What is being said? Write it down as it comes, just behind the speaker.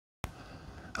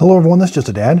Hello everyone, this is Just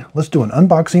a Dad. Let's do an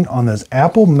unboxing on this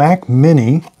Apple Mac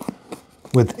Mini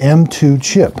with M2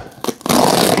 chip.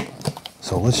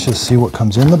 So let's just see what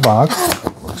comes in the box.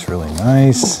 Looks really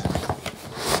nice.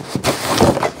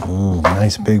 Ooh,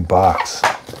 nice big box.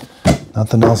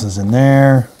 Nothing else is in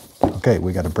there. Okay,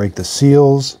 we got to break the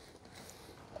seals.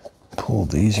 Pull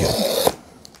these yet.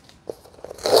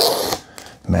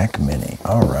 Mac Mini.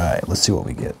 All right, let's see what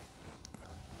we get.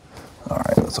 All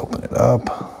right, let's open it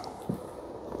up.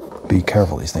 Be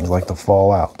careful, these things like to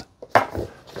fall out.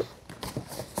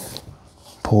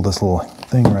 Pull this little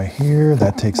thing right here.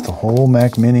 That takes the whole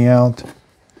Mac Mini out.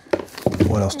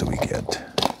 What else do we get?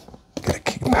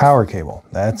 Get a power cable.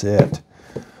 That's it.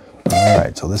 All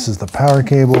right, so this is the power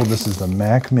cable. This is the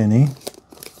Mac Mini.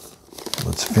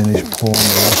 Let's finish pulling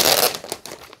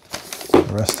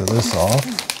the rest of this off.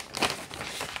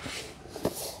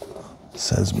 It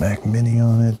says Mac Mini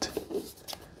on it.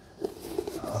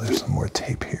 Oh, there's some more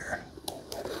tape here.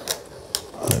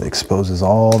 That exposes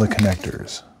all the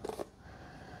connectors.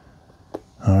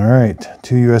 All right,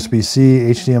 2 USB-C,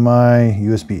 HDMI,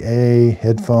 USB-A,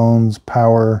 headphones,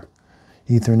 power,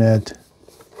 Ethernet.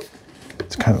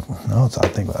 It's kind of, no, it's, I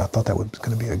thought that was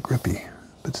going to be a grippy,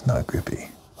 but it's not grippy.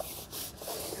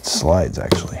 It slides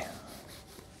actually.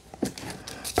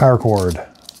 Power cord.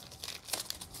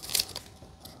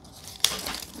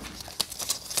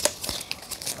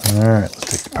 All right,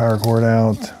 let's take the power cord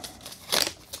out.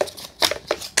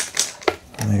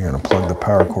 And you're going to plug the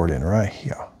power cord in right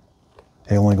here.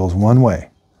 It only goes one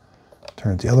way.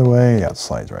 Turn it the other way, yeah, it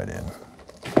slides right in.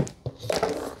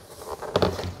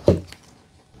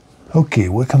 Okay,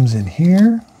 what comes in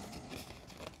here?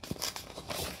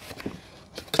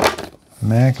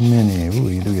 Mac Mini. Ooh,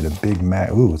 you do get a big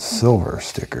Mac. Ooh, it's silver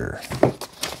sticker.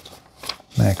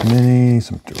 Mac Mini,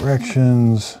 some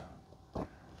directions.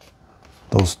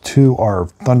 Those two are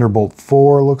Thunderbolt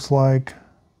 4, looks like.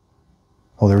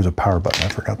 Oh, there's a power button. I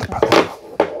forgot the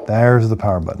power. There's the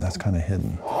power button. That's kind of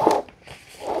hidden.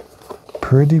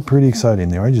 Pretty exciting.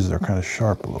 The edges are kind of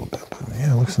sharp a little bit, but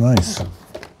yeah, it looks nice.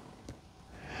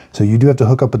 So you do have to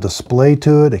hook up a display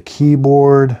to it, a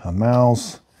keyboard, a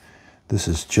mouse. This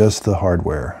is just the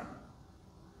hardware.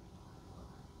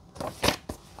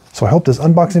 So I hope this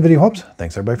unboxing video helps.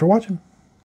 Thanks everybody for watching.